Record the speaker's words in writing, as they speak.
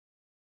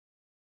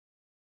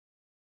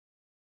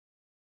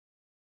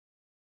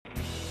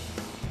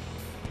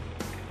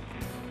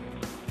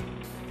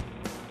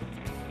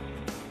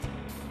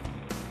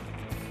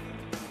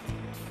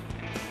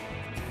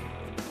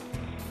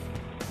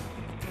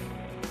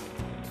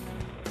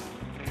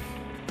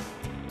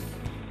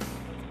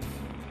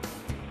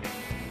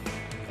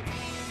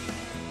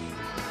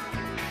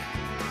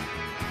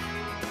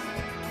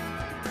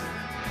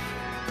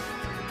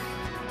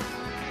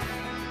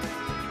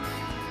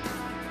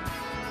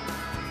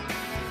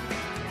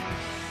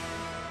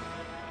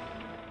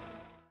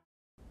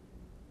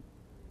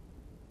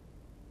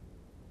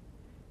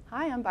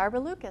I'm Barbara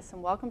Lucas,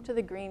 and welcome to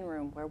the Green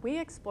Room, where we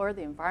explore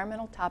the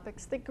environmental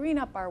topics that green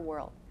up our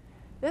world.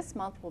 This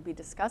month, we'll be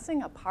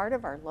discussing a part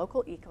of our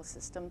local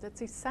ecosystem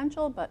that's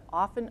essential but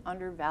often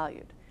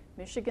undervalued,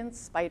 Michigan's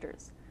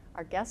spiders.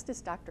 Our guest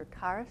is Dr.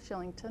 Cara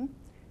Shillington,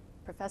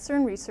 professor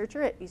and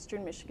researcher at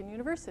Eastern Michigan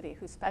University,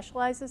 who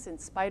specializes in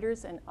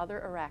spiders and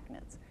other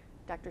arachnids.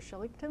 Dr.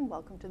 Shillington,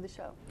 welcome to the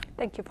show.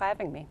 Thank you for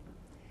having me.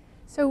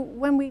 So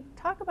when we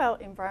talk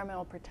about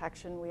environmental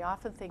protection, we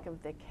often think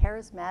of the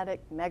charismatic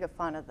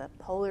megafauna, the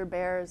polar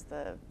bears,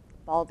 the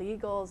bald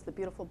eagles, the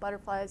beautiful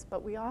butterflies,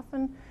 but we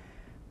often,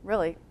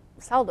 really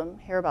seldom,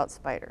 hear about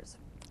spiders.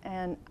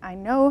 And I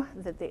know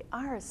that they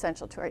are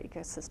essential to our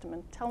ecosystem,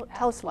 and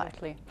tell us why.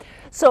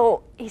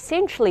 So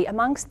essentially,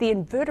 amongst the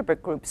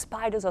invertebrate group,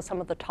 spiders are some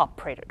of the top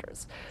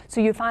predators. So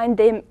you find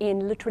them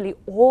in literally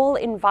all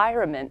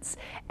environments,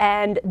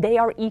 and they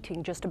are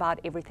eating just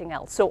about everything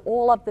else. So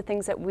all of the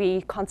things that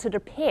we consider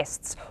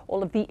pests,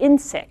 all of the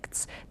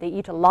insects, they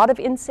eat a lot of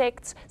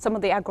insects. Some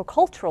of the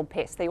agricultural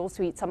pests, they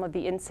also eat some of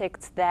the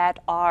insects that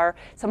are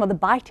some of the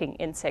biting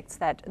insects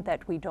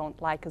that we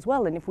don't like as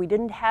well. And if we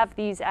didn't have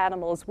these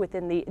animals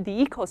within the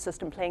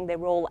ecosystem playing their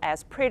role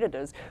as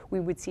predators, we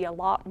would see a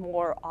lot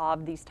more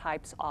of these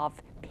types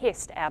of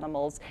pest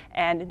animals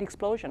and an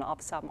explosion of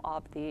some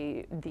of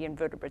the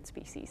invertebrate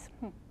species.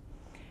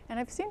 And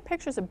I've seen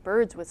pictures of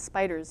birds with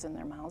spiders in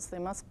their mouths. They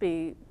must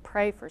be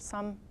prey for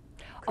some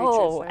creatures.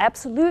 Oh, right?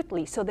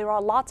 Absolutely. So there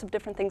are lots of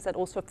different things that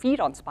also feed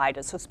on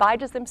spiders. So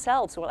spiders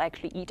themselves will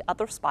actually eat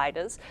other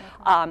spiders.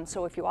 Okay.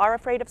 So if you are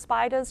afraid of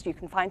spiders, you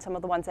can find some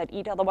of the ones that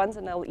eat other ones,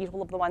 and they'll eat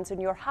all of the ones in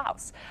your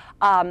house.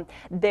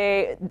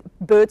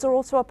 Birds are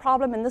also a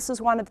problem, and this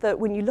is one of the,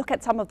 when you look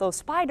at some of those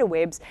spider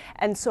webs,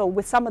 and so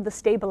with some of the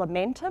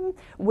stabilimentum,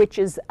 which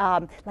is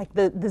like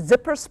the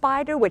zipper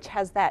spider, which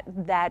has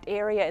that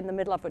area in the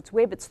middle of its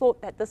web, it's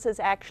thought that this is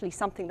actually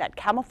something that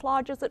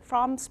camouflages it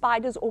from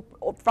spiders or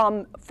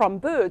from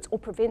birds, or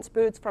prevents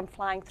birds from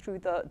flying through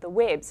the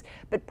webs.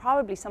 But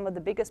probably some of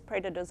the biggest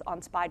predators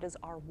on spiders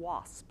are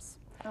wasps.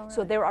 Oh, really?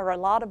 So there are a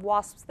lot of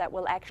wasps that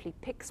will actually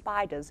pick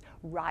spiders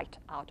right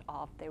out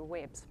of their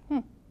webs.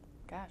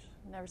 Gosh,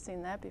 never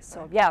seen that before.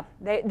 So yeah,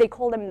 they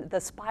call them the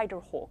spider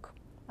hawk.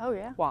 Oh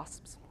yeah?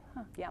 Wasps.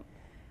 Huh. Yeah.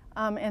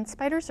 And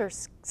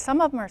spiders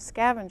some of them are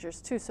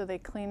scavengers too, so they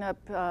clean up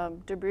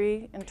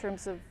debris in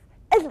terms of...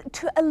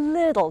 To a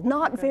little,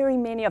 not very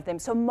many of them.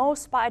 So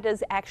most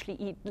spiders actually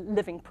eat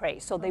living prey,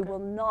 so they will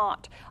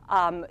not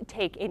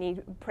take any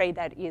prey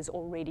that is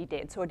already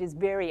dead. So it is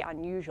very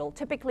unusual.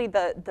 Typically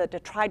the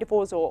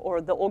detritivores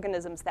or the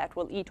organisms that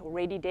will eat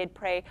already dead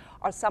prey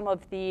are some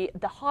of the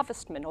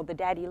harvestmen or the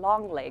daddy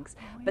longlegs,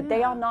 but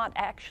they are not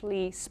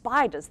actually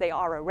spiders. They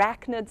are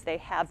arachnids. They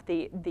have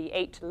the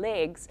 8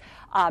 legs,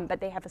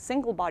 but they have a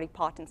single body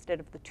part instead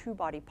of the 2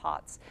 body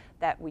parts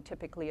that we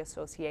typically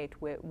associate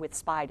with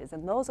spiders.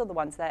 And those are the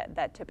ones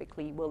that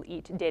typically will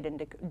eat dead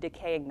and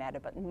decaying matter,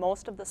 but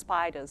most of the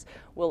spiders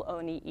will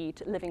only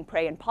eat living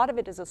prey, and part of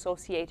it is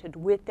associated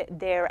with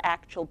their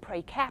actual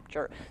prey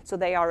capture. So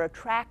they are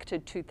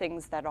attracted to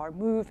things that are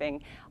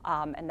moving,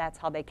 and that's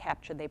how they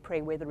capture their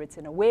prey, whether it's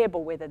in a web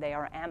or whether they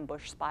are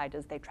ambush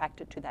spiders. They're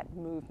attracted to that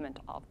movement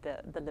of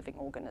the living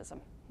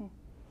organism.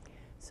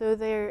 So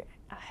they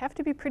have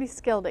to be pretty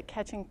skilled at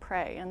catching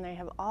prey, and they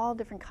have all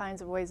different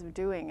kinds of ways of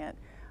doing it.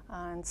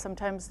 And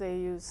sometimes they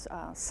use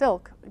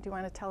silk. Do you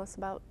want to tell us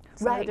about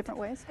some of the different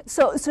ways?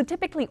 So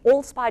typically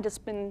all spiders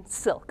spin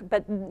silk,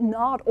 but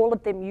not all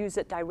of them use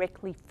it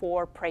directly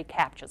for prey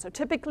capture. So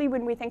typically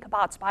when we think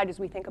about spiders,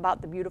 we think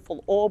about the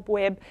beautiful orb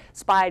web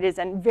spiders,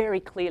 and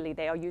very clearly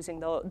they are using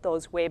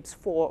those webs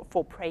for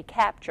prey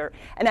capture.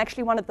 And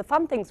actually one of the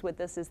fun things with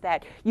this is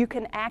that you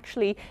can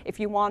actually, if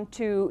you want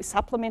to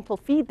supplemental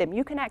feed them,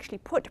 you can actually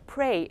put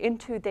prey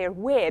into their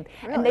web,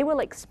 and they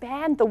will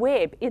expand the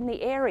web in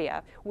the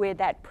area where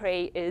that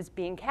prey is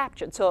being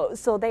captured. So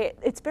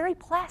it's very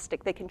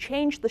plastic. They can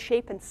change the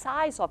shape and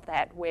size of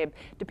that web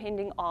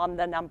depending on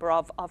the number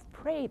of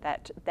prey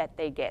that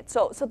they get.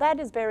 So that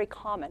is very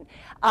common.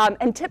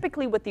 And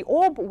typically with the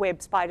orb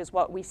web spiders,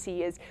 what we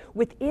see is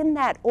within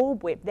that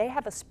orb web, they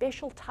have a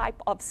special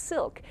type of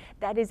silk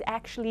that is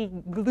actually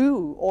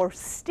glue or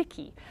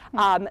sticky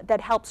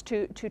that helps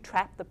to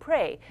trap the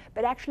prey.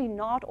 But actually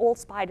not all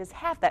spiders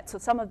have that. So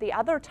some of the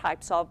other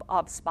types of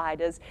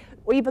spiders,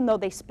 even though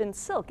they spin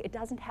silk, it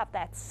doesn't have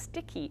that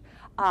sticky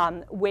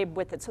web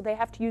with it. So they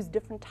have to use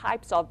different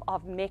types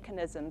of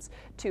mechanisms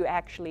to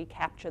actually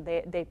capture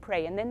their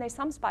prey. And then there's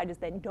some spiders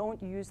that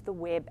don't use the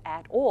web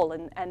at all.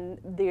 And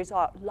there's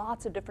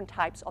lots of different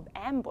types of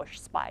ambush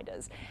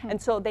spiders. And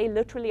so they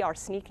literally are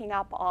sneaking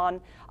up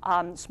on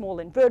small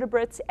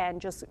invertebrates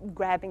and just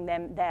grabbing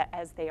them there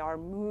as they are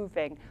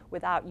moving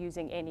without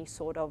using any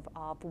sort of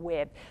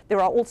web. There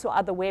are also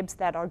other webs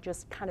that are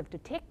just kind of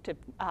detective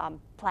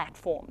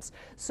platforms.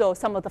 So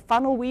some of the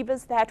funnel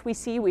weavers that we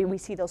see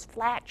see those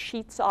flat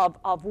sheets of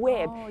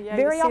web. Oh, yeah,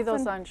 Very you see often,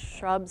 those on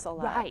shrubs a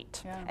lot.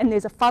 right. Yeah. And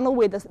there's a funnel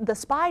where the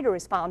spider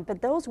is found,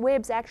 but those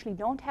webs actually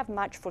don't have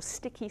much for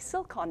sticky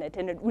silk on it,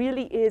 and it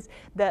really is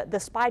the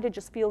spider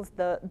just feels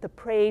the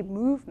prey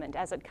movement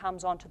as it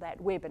comes onto that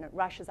web, and it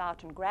rushes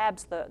out and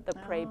grabs the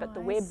prey, but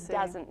the I web see.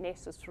 doesn't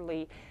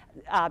necessarily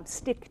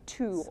stick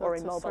to So or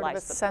it's immobilize sort of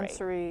a the prey.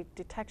 sensory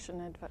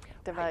detection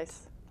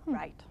device.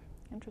 Right.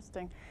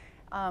 Interesting.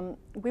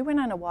 We went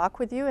on a walk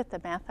with you at the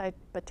Mathite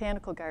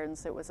Botanical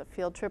Gardens. It was a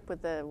field trip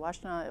with the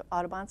Washington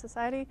Audubon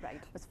Society. Right.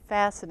 It was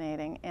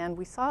fascinating, and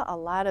we saw a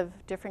lot of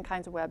different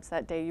kinds of webs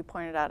that day. You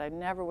pointed out I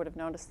never would have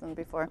noticed them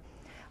before.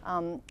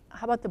 How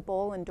about the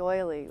bowl and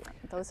doily?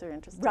 Those are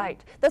interesting.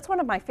 Right. That's one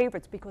of my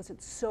favorites because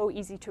it's so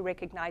easy to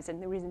recognize,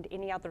 and there isn't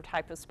any other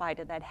type of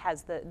spider that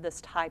has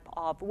this type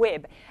of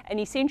web. And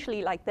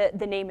essentially, like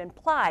the name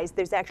implies,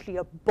 there's actually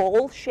a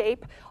bowl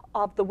shape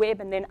of the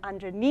web, and then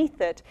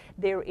underneath it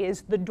there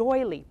is the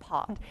doily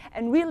part.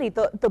 And really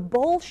the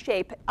bowl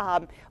shape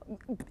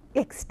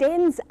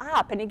extends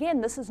up, and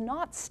again, this is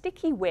not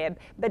sticky web,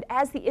 but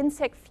as the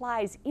insect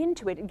flies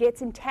into it, it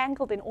gets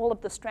entangled in all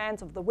of the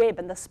strands of the web,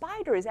 and the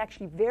spider is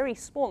actually very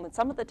small, and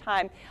some of the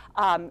time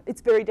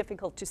it's very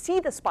difficult to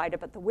see the spider,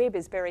 but the web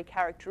is very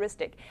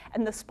characteristic.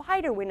 And the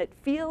spider, when it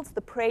feels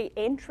the prey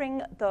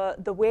entering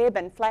the web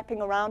and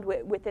flapping around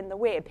within the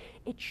web,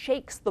 it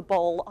shakes the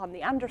bowl on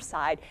the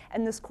underside,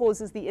 and this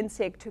causes the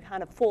insect to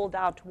kind of fall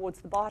down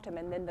towards the bottom,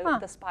 and then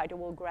the spider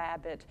will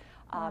grab it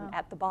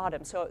at the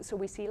bottom. So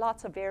we see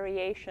lots of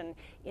variation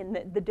in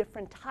the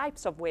different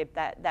types of web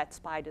that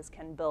spiders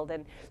can build.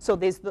 And so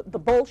there's the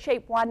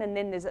bowl-shaped one, and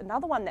then there's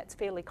another one that's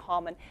fairly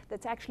common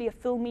that's actually a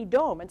filmy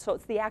dome. And so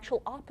it's the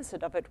actual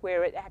opposite of it,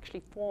 where it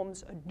actually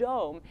forms a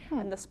dome,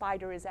 and the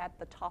spider is at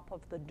the top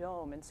of the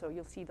dome. And so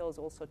you'll see those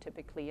also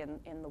typically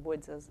in the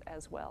woods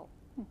as well.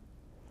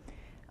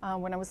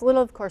 When I was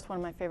little, of course, one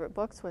of my favorite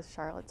books was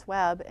Charlotte's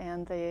Web,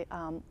 and the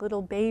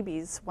little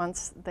babies,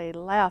 once they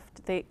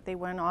left, they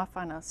went off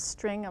on a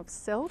string of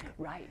silk.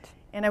 Right.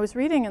 And I was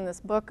reading in this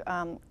book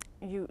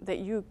that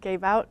you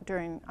gave out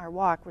during our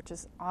walk, which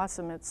is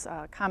awesome. It's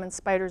Common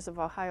Spiders of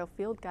Ohio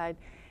Field Guide,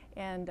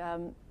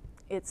 and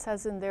it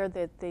says in there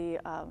that the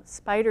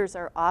spiders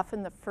are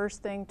often the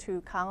first thing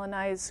to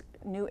colonize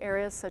new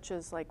areas, such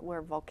as like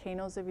where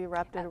volcanoes have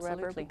erupted or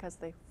whatever, because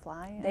they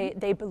fly in.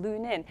 They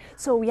balloon in.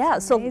 So yeah,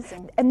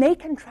 and they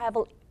can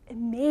travel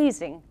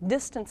amazing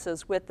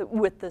distances with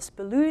this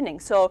ballooning.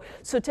 So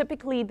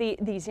typically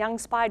these young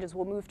spiders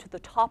will move to the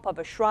top of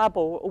a shrub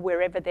or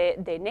wherever their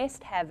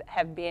nest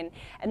have been,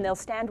 and they'll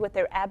stand with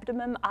their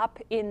abdomen up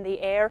in the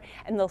air,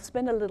 and they'll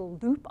spin a little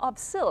loop of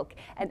silk,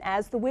 and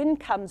as the wind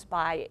comes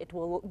by, it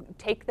will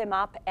take them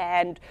up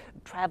and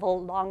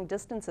travel long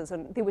distances.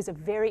 And there was a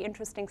very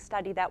interesting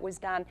study that was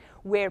done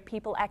where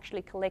people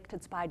actually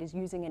collected spiders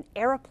using an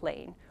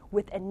airplane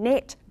with a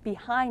net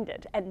behind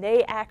it, and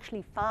they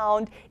actually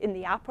found in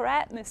the upper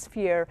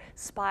atmosphere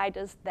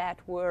spiders that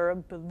were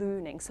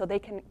ballooning. So they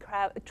can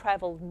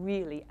travel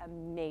really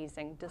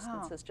amazing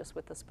distances just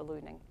with this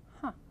ballooning.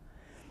 Huh.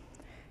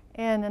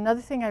 And another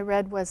thing I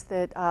read was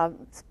that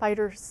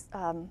spiders'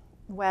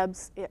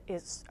 webs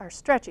are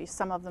stretchy,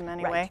 some of them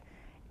anyway. Right.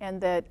 And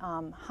that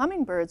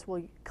hummingbirds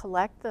will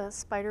collect the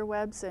spider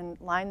webs and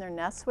line their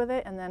nests with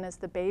it, and then as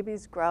the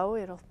babies grow,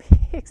 it'll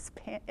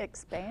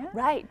expand?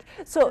 Right.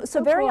 So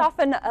very cool.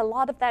 often, a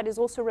lot of that is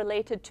also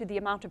related to the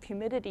amount of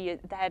humidity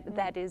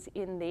that is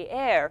in the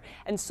air.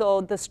 And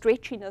so the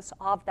stretchiness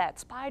of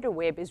that spider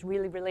web is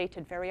really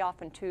related very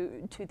often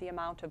to the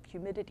amount of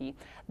humidity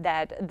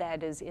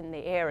that is in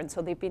the air. And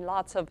so there've been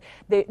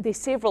there's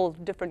several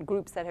different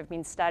groups that have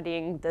been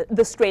studying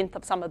the strength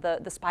of some of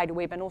the spider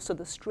web and also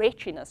the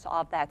stretchiness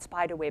of that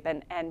spider web,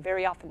 and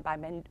very often by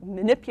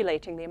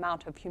manipulating the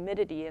amount of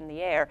humidity in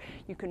the air,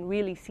 you can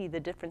really see the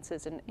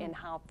differences in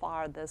how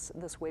far this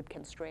web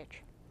can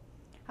stretch.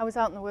 I was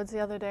out in the woods the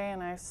other day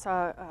and I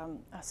saw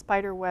a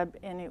spider web,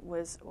 and it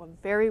was a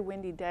very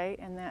windy day,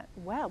 and that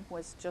web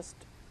was just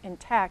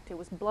intact. It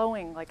was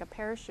blowing like a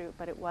parachute,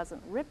 but it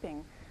wasn't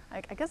ripping.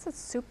 I guess it's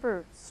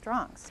super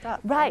strong stuff.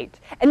 Right.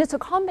 And it's a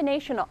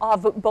combination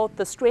of both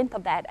the strength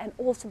of that and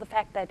also the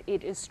fact that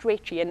it is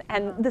stretchy.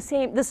 And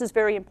this is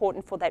very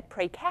important for that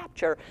prey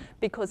capture,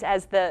 because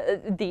as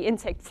the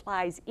insect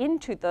flies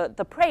into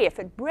the prey, if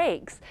it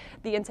breaks,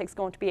 the insect's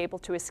going to be able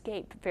to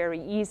escape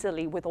very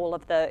easily with all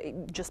of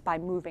just by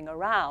moving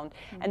around.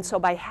 And so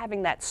by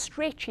having that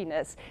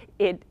stretchiness,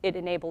 it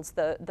enables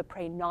the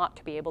prey not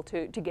to be able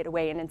to get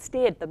away. And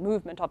instead, the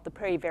movement of the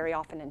prey very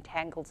often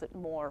entangles it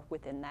more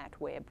within that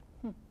web.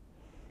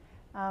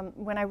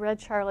 When I read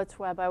Charlotte's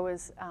Web, I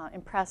was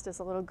impressed as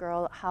a little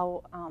girl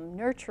how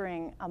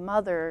nurturing a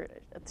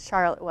mother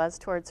Charlotte was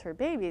towards her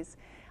babies.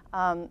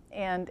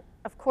 And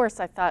of course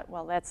I thought,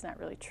 well, that's not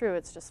really true,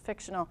 it's just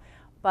fictional.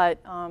 But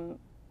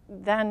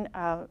then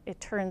it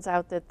turns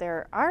out that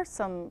there are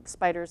some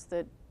spiders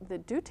that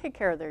that do take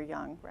care of their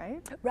young,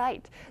 right?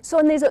 Right. So,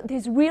 and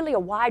there's really a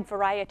wide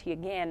variety,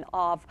 again,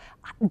 of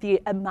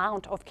the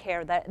amount of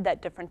care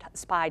that different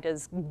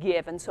spiders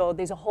give. And so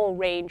there's a whole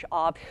range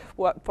of,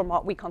 from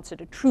what we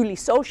consider truly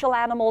social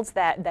animals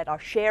that are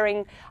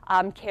sharing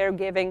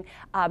caregiving.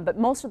 But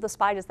most of the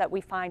spiders that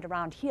we find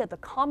around here, the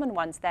common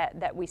ones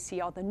that we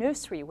see are the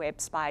nursery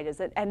web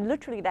spiders. And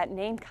literally that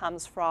name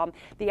comes from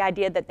the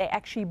idea that they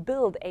actually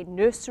build a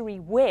nursery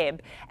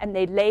web and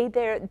they lay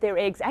their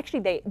eggs.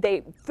 Actually,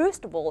 they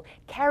first of all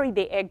carry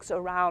their eggs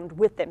around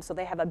with them. So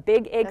they have a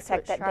big egg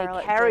sac that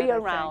they carry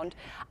around.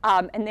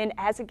 And then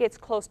as it gets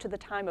close to the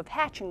time of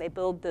hatching, they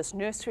build this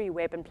nursery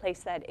web and place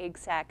that egg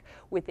sac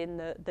within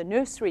the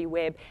nursery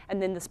web.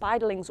 And then the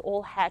spiderlings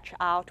all hatch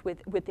out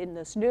within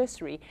this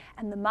nursery.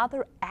 And the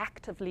mother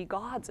actively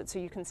guards it. So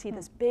you can see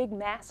this big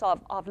mass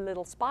of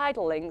little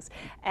spiderlings.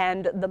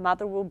 And the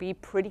mother will be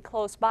pretty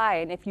close by.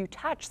 And if you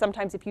touch,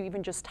 sometimes if you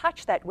even just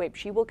touch that web,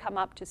 she will come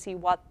up to see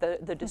what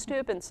the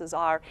disturbances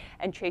are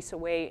and chase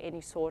away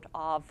any sort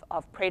of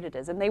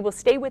predators. And they will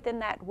stay within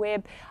that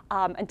web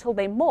until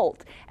they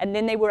molt. And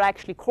then they will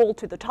actually crawl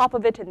to the top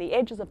of it and the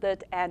edges of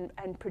it and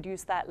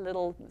produce that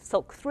little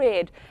silk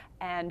thread,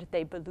 and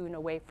they balloon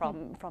away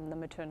from the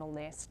maternal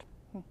nest.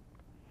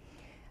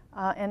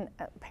 And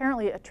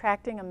apparently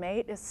attracting a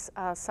mate is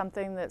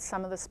something that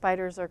some of the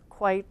spiders are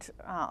quite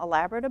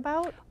elaborate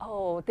about.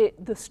 Oh,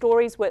 the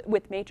stories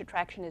with mate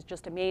attraction is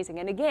just amazing.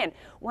 And again,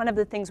 one of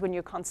the things when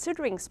you're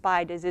considering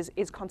spiders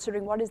is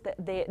considering what is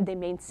their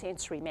main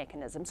sensory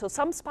mechanism. So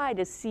some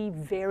spiders see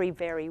very,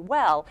 very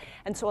well.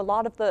 And so a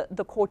lot of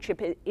the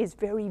courtship is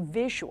very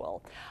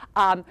visual,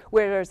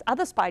 whereas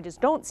other spiders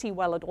don't see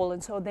well at all.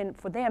 And so then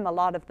for them, a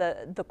lot of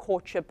the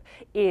courtship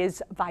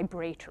is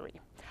vibratory.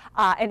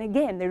 And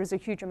again, there is a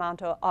huge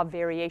amount of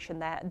variation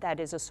that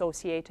is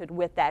associated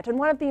with that. And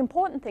one of the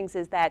important things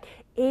is that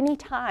any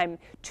time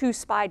two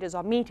spiders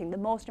are meeting, the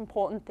most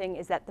important thing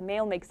is that the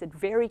male makes it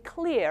very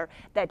clear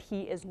that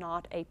he is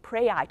not a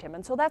prey item.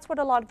 And so that's what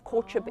a lot of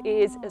courtship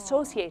is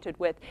associated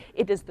with.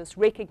 It is this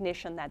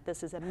recognition that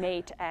this is a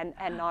mate and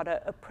not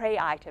a prey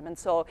item. And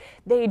so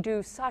they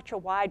do such a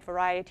wide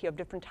variety of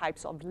different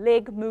types of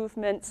leg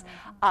movements,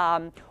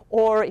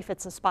 or if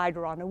it's a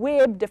spider on a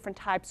web, different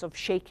types of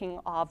shaking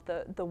of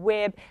the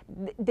web.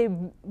 They're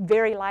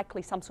very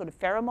likely some sort of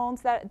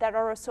pheromones that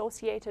are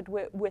associated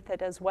with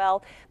it as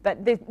well.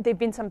 But there have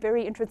been some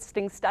very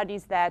interesting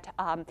studies that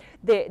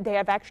they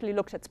have actually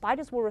looked at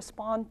spiders will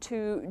respond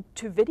to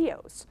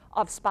videos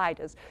of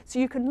spiders. So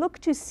you can look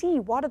to see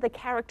what are the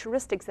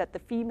characteristics that the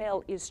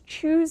female is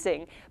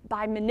choosing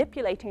by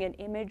manipulating an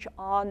image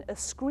on a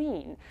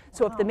screen.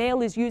 So if the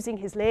male is using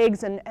his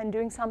legs and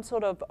doing some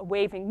sort of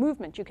waving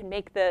movement, you can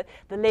make the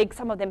legs,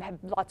 some of them have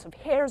lots of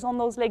hairs on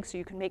those legs, so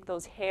you can make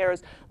those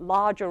hairs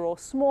larger or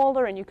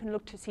smaller, and you can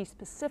look to see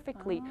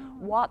specifically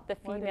what the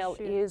female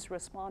is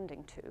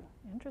responding to.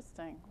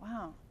 Interesting.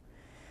 Wow.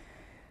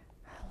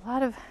 A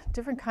lot of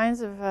different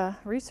kinds of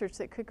research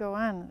that could go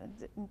on.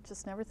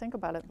 Just never think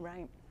about it.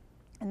 Right.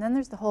 And then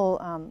there's the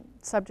whole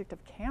subject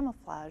of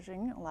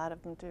camouflaging. A lot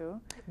of them do.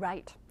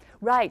 Right.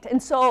 Right,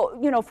 and so,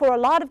 you know, for a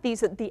lot of these,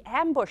 the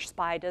ambush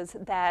spiders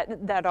that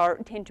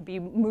tend to be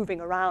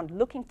moving around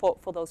looking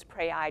for those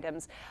prey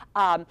items,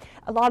 a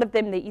lot of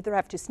them, they either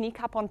have to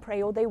sneak up on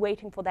prey or they're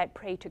waiting for that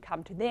prey to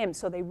come to them.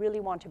 So they really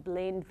want to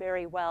blend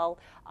very well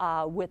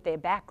with their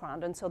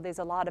background, and so there's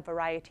a lot of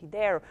variety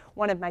there.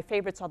 One of my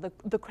favorites are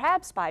the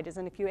crab spiders,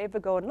 and if you ever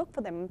go and look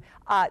for them,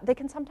 they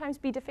can sometimes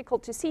be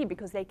difficult to see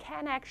because they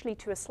can actually,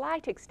 to a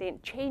slight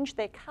extent, change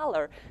their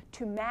color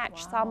to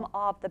match some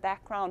of the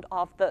background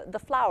of the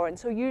flower. And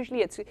so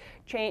usually it's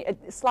a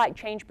slight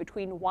change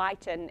between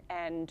white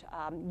and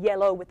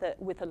yellow with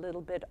a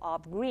little bit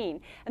of green.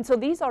 And so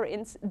these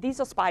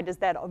are spiders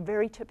that are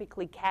very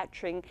typically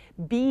catching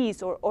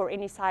bees or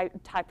any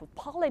type of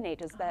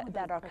pollinators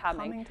that are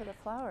coming to the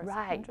flowers.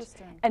 Right.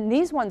 Interesting. And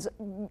these ones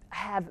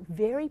have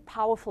very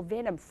powerful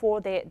venom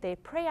for their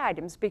prey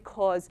items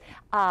because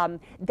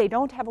they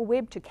don't have a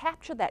web to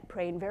capture that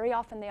prey, and very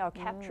often they are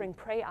capturing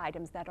prey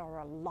items that are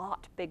a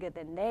lot bigger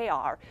than they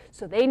are.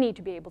 So they need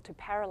to be able to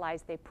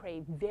paralyze their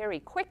prey very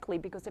quickly,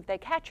 because if they're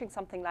catching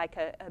something like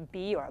a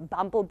bee or a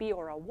bumblebee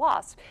or a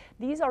wasp,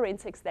 these are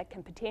insects that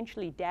can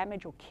potentially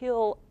damage or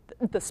kill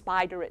the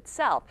spider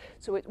itself.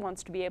 So it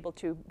wants to be able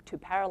to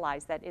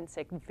paralyze that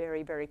insect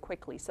very, very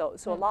quickly. So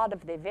a lot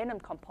of their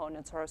venom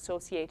components are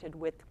associated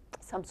with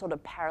some sort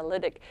of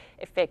paralytic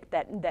effect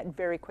that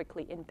very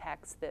quickly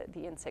impacts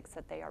the insects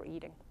that they are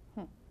eating.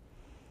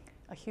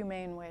 A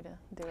humane way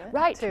to do it,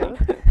 right, too.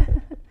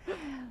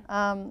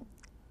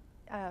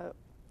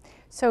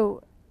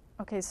 So,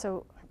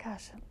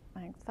 gosh,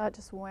 my thought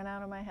just went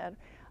out of my head.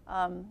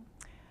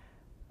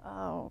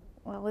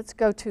 Well, let's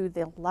go to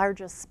the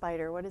largest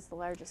spider. What is the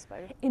largest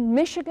spider? In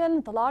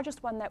Michigan, the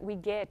largest one that we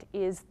get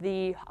is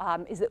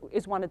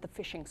is one of the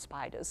fishing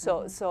spiders.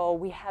 So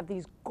we have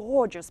these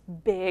gorgeous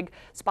big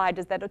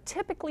spiders that are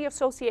typically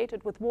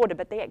associated with water,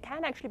 but they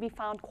can actually be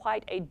found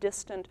quite a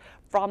distant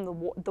from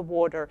the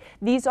water.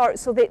 These are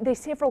there's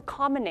several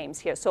common names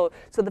here. So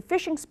the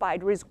fishing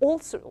spider is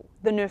also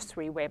the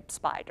nursery web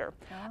spider,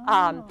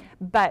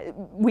 but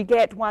we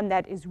get one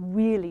that is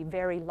really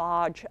very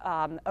large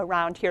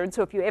around here. And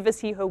so if you ever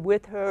see her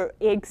with her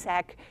egg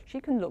sac, she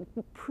can look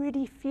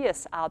pretty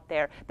fierce out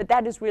there. But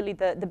that is really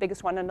the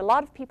biggest one. And a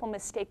lot of people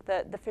mistake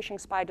the fishing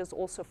spiders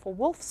also for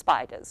wolf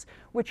spiders,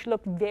 which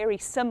look very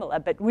similar.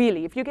 But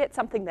really, if you get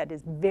something that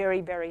is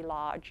very, very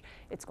large,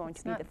 it's going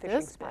to be the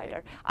fishing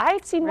spider.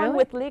 I've seen one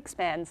with leg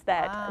spans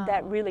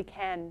that really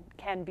can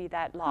be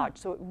that large.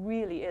 So it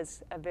really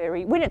is a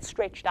very, when it's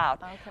stretched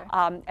out.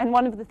 Okay. And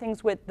one of the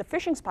things with the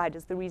fishing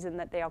spiders, the reason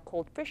that they are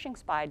called fishing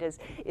spiders,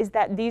 is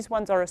that these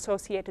ones are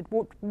associated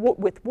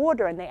with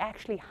water, and they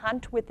actually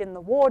hunt within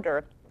the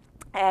water.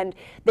 And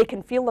they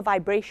can feel the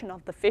vibration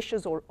of the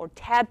fishes or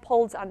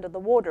tadpoles under the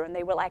water, and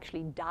they will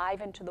actually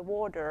dive into the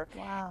water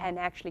and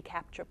actually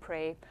capture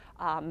prey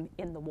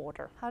in the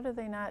water. How do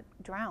they not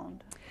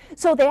drown?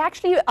 So they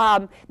actually,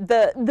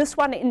 this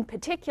one in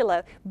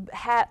particular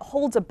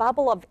holds a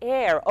bubble of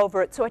air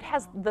over it. So it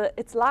has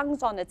its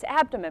lungs on its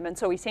abdomen, and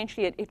so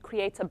essentially it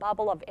creates a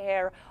bubble of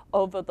air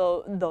over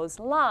those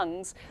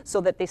lungs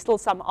so that there's still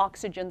some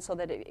oxygen so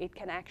that it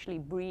can actually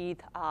breathe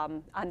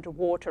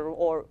underwater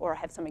or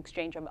have some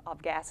exchange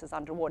of gases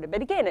underwater.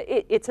 But again,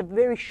 it's a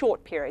very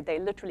short period. They're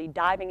literally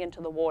diving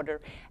into the water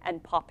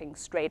and popping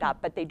straight up,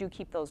 but they do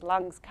keep those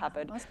lungs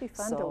covered. It must be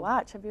fun to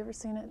watch. Have you ever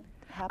seen it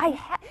happen?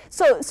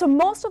 So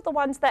most of the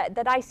ones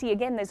that I see,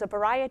 again, there's a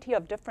variety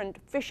of different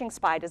fishing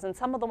spiders, and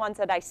some of the ones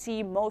that I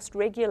see most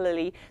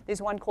regularly,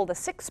 there's one called a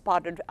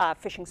six-spotted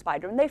fishing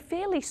spider, and they're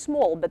fairly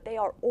small, but they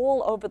are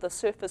all over the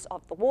surface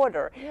of the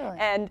water. Really?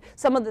 And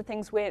some of the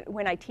things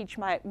when I teach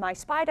my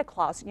spider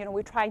class,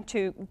 we're trying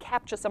to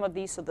capture some of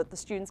these so that the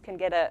students can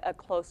get a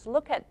close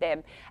look at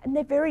them, and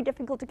they're very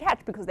difficult to catch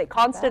because they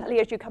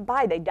constantly, as you come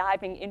by, they're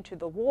diving into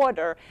the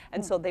water,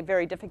 and so they're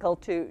very difficult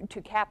to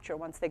capture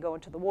once they go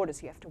into the water,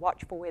 so you have to watch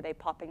for where they're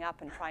popping up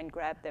and try and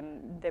grab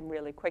them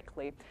really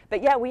quickly.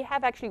 But yeah,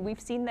 we've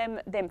seen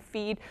them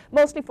feed,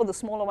 mostly for the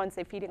smaller ones,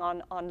 they're feeding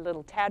on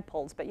little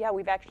tadpoles. But yeah,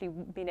 we've actually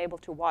been able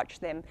to watch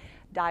them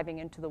diving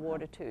into the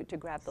water to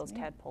grab those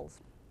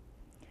tadpoles.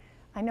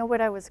 I know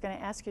what I was going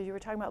to ask you. You were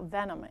talking about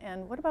venom,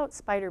 and what about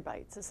spider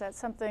bites? Is that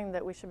something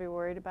that we should be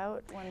worried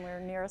about when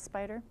we're near a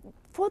spider?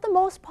 For the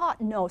most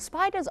part, no.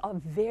 Spiders are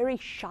very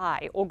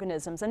shy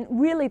organisms, and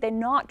really they're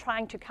not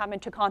trying to come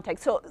into contact.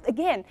 So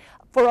again,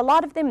 for a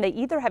lot of them, they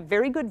either have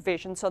very good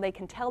vision, so they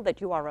can tell that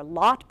you are a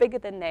lot bigger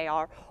than they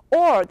are,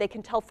 or they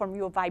can tell from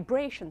your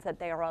vibrations that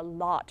they are a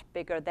lot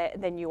bigger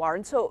than you are.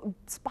 And so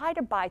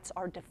spider bites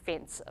are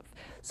defensive.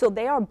 So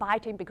they are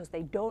biting because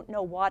they don't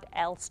know what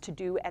else to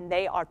do, and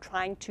they are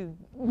trying to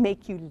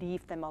make you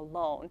leave them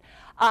alone.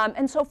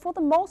 And so for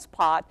the most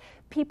part,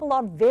 people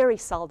are very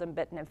seldom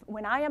bitten.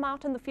 When I am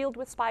out in the field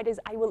with spiders,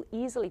 I will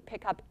easily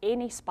pick up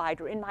any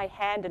spider in my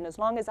hand, and as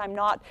long as I'm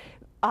not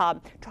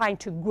trying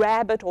to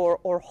grab it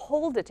or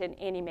hold it in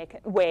any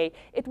way,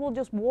 it will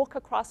just walk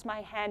across my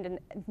hand, and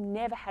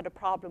never had a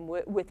problem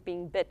with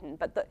being bitten.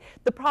 But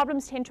the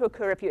problems tend to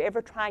occur if you're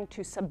ever trying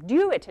to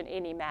subdue it in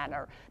any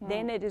manner.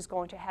 Then it is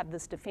going to have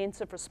this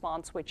defensive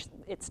response, which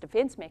its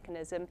defense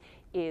mechanism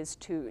is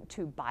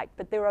to bite.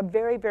 But there are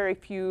very, very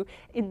few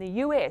in the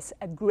US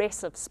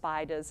aggressive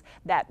spiders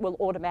that will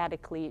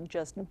automatically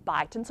just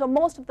bite. And so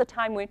most of the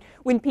time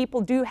when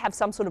people do have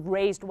some sort of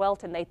raised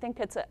welt and they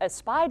think it's a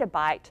spider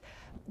bite,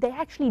 they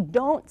actually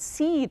don't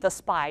see the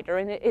spider,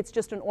 and it's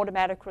just an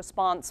automatic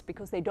response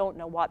because they don't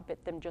know what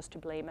bit them, just to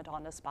blame it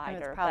on a spider.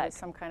 And it's probably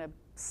some kind of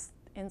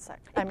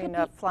insect. I mean,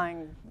 a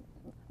flying.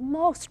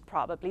 Most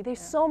probably.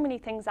 There's so many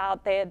things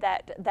out there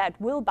that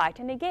will bite,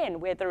 and again,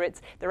 whether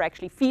they're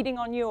actually feeding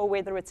on you or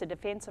whether it's a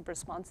defensive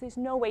response, there's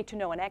no way to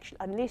know. And actually,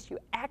 unless you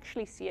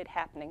actually see it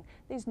happening,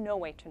 there's no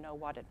way to know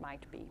what it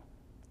might be.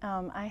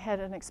 I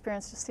had an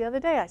experience just the other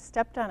day. I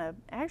stepped on a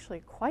actually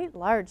quite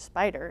large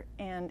spider,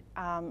 and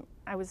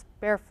I was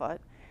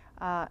barefoot,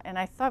 and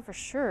I thought for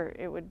sure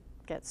it would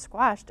get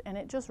squashed, and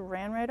it just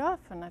ran right off.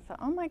 And I thought,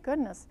 oh my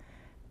goodness.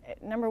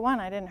 Number one,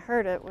 I didn't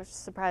hurt it, which is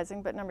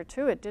surprising, but number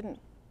two,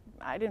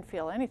 I didn't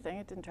feel anything.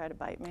 It didn't try to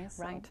bite me.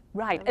 So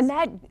right. And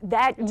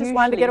that it just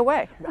wanted to get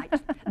away. Right.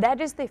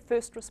 That is their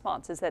first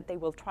response, is that they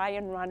will try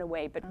and run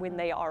away. But when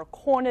they are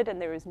cornered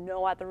and there is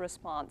no other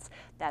response,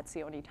 that's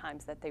the only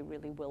times that they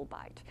really will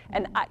bite.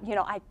 And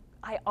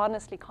I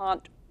honestly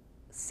can't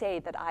say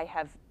that I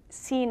have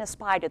seen a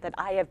spider that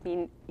I have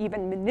been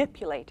even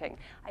manipulating.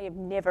 I have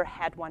never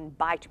had one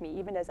bite me,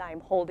 even as I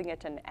am holding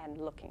it and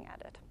looking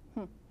at it.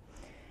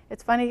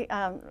 It's funny,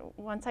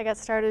 once I got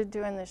started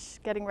doing this,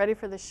 getting ready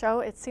for the show,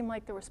 it seemed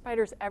like there were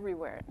spiders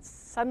everywhere. And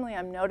suddenly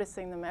I'm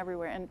noticing them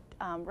everywhere.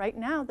 And right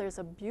now there's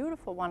a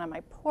beautiful one on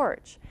my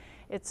porch.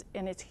 It's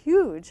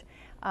huge.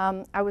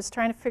 I was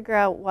trying to figure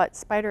out what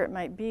spider it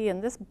might be,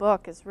 and this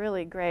book is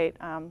really great.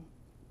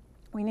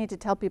 We need to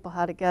tell people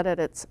how to get it.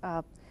 It's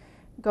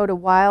go to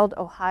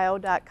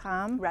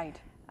wildohio.com. Right.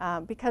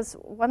 Because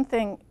one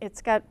thing,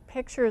 it's got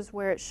pictures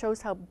where it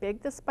shows how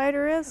big the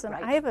spider is, and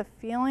Right. I have a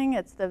feeling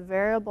it's the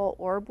variable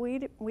orb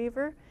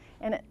weaver,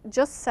 and it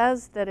just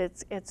says that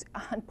it's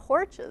on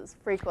porches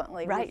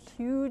frequently Right. with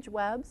huge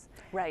webs.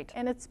 Right.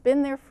 And it's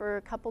been there for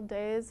a couple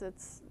days.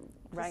 It's just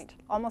Right.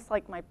 almost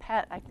like my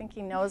pet. I think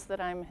he knows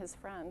that I'm his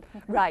friend.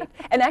 Right,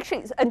 and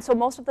actually, and so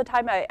most of the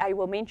time I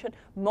will mention,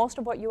 most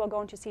of what you are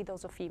going to see,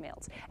 those are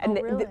females. And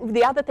Oh, really?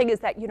 the other thing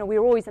is that, you know,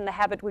 we're always in the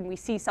habit when we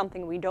see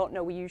something we don't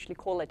know, we usually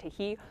call it a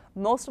he.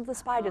 Most of the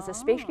spiders,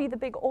 especially the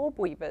big orb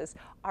weavers,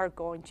 are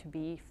going to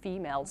be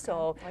female.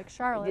 So, like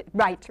Charlotte,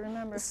 right. to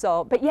remember.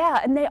 So, but yeah,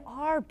 and they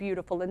are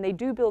beautiful, and they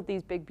do build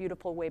these big,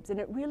 beautiful webs, and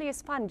it really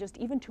is fun just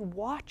even to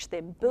watch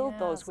them build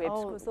those Yes. webs,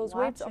 Oh, because those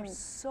webs are watching.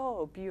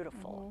 so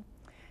beautiful.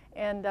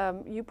 And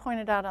you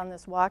pointed out on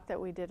this walk that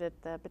we did at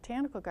the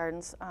Botanical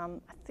Gardens, I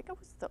think it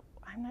was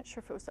I'm not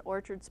sure if it was the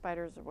orchard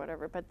spiders or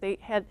whatever, but they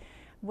had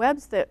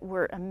webs that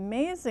were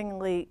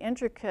amazingly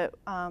intricate,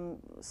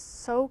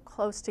 so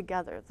close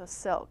together, the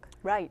silk.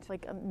 Right.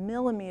 Like a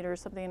millimeter or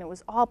something, and it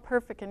was all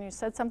perfect. And you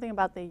said something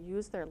about they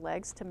use their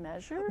legs to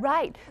measure?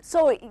 Right.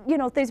 So, you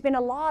know, there's been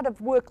a lot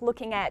of work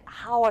looking at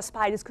how are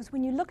spiders, because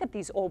when you look at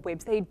these orb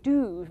webs, they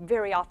do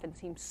very often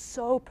seem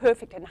so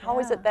perfect. And how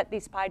is Yeah. it that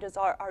these spiders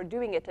are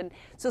doing it? And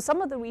so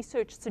some of the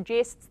research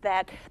suggests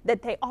that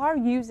they are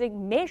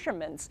using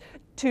measurements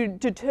to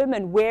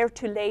determine where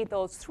to lay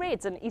those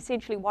threads. And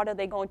essentially, what are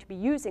they going to be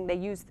using? They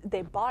use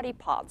their body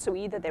parts, so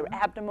either their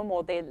abdomen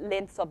or their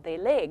lengths of their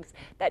legs,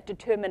 that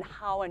determine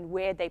how and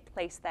where they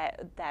place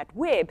that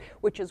web,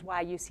 which is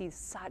why you see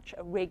such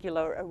a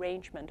regular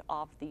arrangement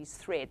of these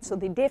threads. So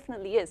there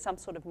definitely is some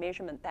sort of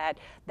measurement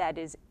that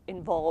is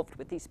involved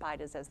with these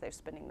spiders as they're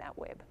spinning that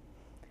web.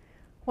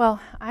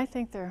 Well, I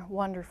think they're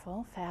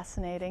wonderful,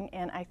 fascinating,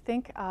 and I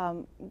think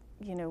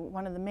you know,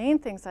 one of the main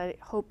things I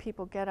hope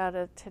people get out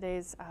of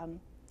today's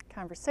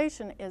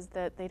conversation is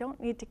that they don't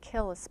need to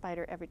kill a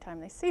spider every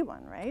time they see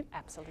one, right?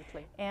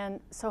 Absolutely.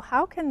 And so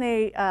how can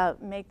they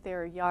make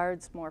their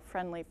yards more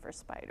friendly for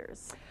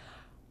spiders?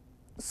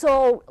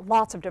 So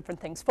lots of different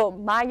things. For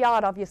my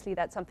yard, obviously,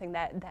 that's something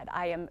that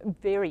I am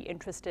very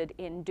interested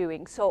in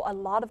doing. So a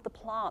lot of the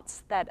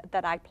plants that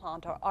I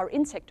plant are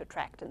insect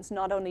attractants.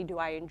 Not only do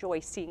I enjoy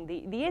seeing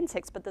the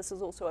insects, but this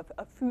is also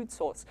a food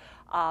source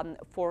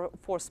for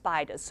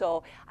spiders.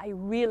 So I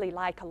really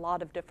like a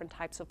lot of different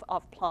types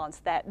of plants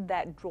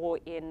that draw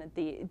in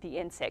the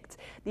insects.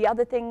 The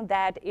other thing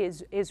that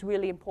is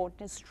really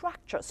important is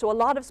structure. So a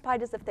lot of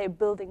spiders, if they're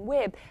building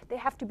web, they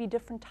have to be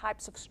different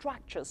types of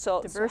structures.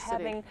 So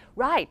Diversity.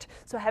 Right,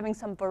 so having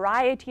some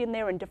variety in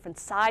there and different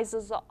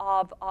sizes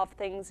of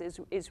things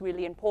is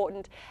really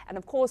important. And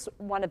of course,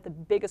 one of the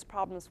biggest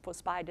problems for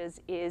spiders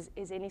is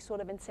any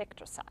sort of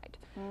insecticide.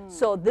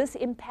 So this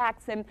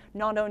impacts them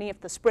not only if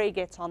the spray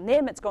gets on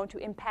them, it's going to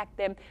impact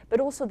them,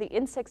 but also the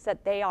insects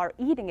that they are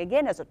eating.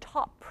 Again, as a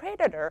top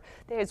predator,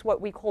 there's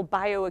what we call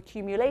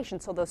bioaccumulation.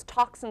 So those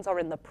toxins are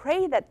in the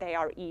prey that they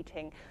are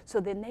eating. So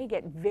then they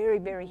get very,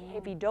 very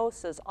heavy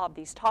doses of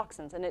these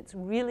toxins. And it's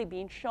really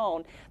been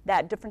shown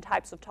that different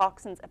types of toxins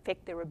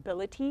affect their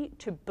ability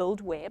to build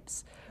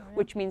webs,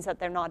 which means that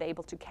they're not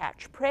able to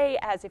catch prey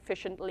as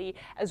efficiently,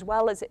 as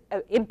well as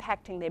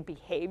impacting their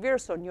behavior.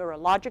 So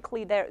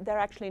neurologically, they're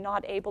actually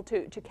not able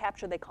to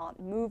capture, they can't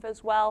move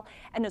as well.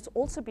 And it's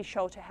also been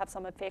shown to have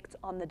some effects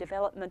on the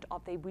development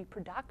of their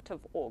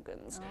reproductive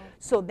organs.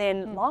 So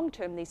then long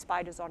term, these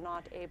spiders are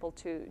not able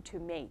to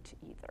mate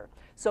either.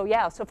 So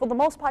yeah, so for the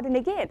most part, and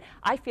again,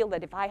 I feel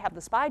that if I have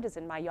the spiders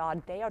in my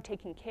yard, they are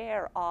taking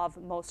care of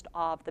most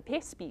of the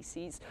pest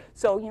species.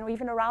 So, you know,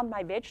 even around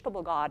my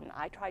vegetable garden,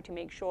 I try to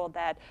make sure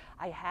that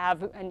I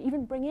have, and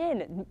even bring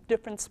in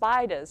different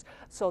spiders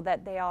so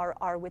that they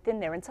are within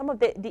there. And some of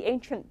the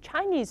ancient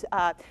Chinese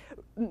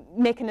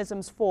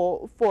mechanisms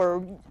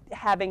for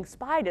having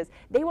spiders,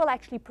 they will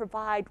actually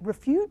provide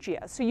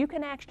refugia. So you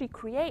can actually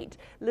create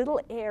little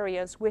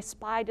areas where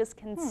spiders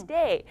can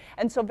stay.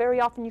 And so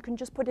very often you can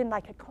just put in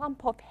like a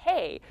clump of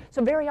hay.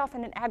 So very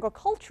often in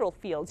agricultural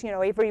fields, you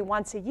know, every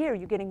once a year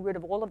you're getting rid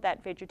of all of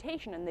that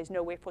vegetation and there's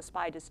nowhere for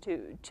spiders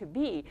to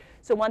be.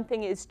 So one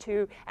thing is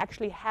to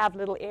actually have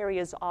little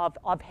areas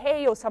of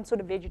hay or some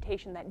sort of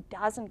vegetation that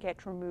doesn't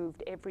get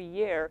removed every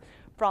year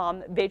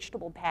from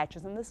vegetable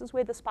patches, and this is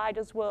where the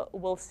spiders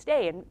will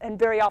stay, and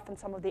very often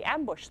some of the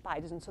ambush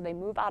spiders, and so they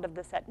move out of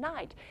this at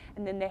night,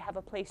 and then they have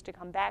a place to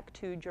come back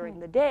to during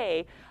the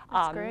day.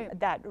 That's great.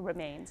 That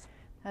remains.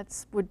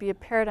 That would be a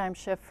paradigm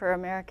shift for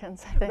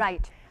Americans, I think.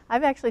 Right.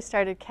 I've actually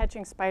started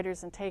catching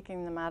spiders and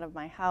taking them out of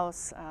my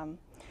house,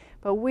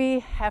 but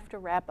we have to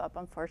wrap up,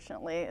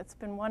 unfortunately. It's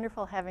been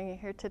wonderful having you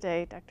here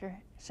today, Dr.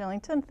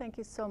 Shillington. Thank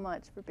you so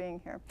much for being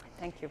here.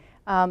 Thank you.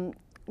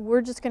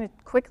 We're just going to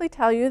quickly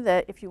tell you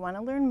that if you want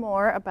to learn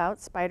more about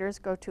spiders,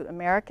 go to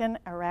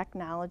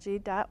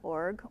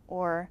AmericanArachnology.org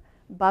or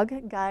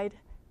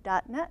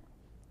bugguide.net.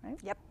 Right?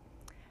 Yep.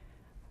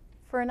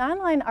 For an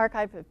online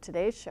archive of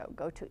today's show,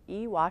 go to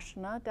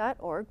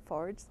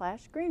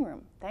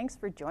ewashona.org/greenroom. Thanks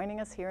for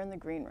joining us here in the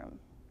Green Room.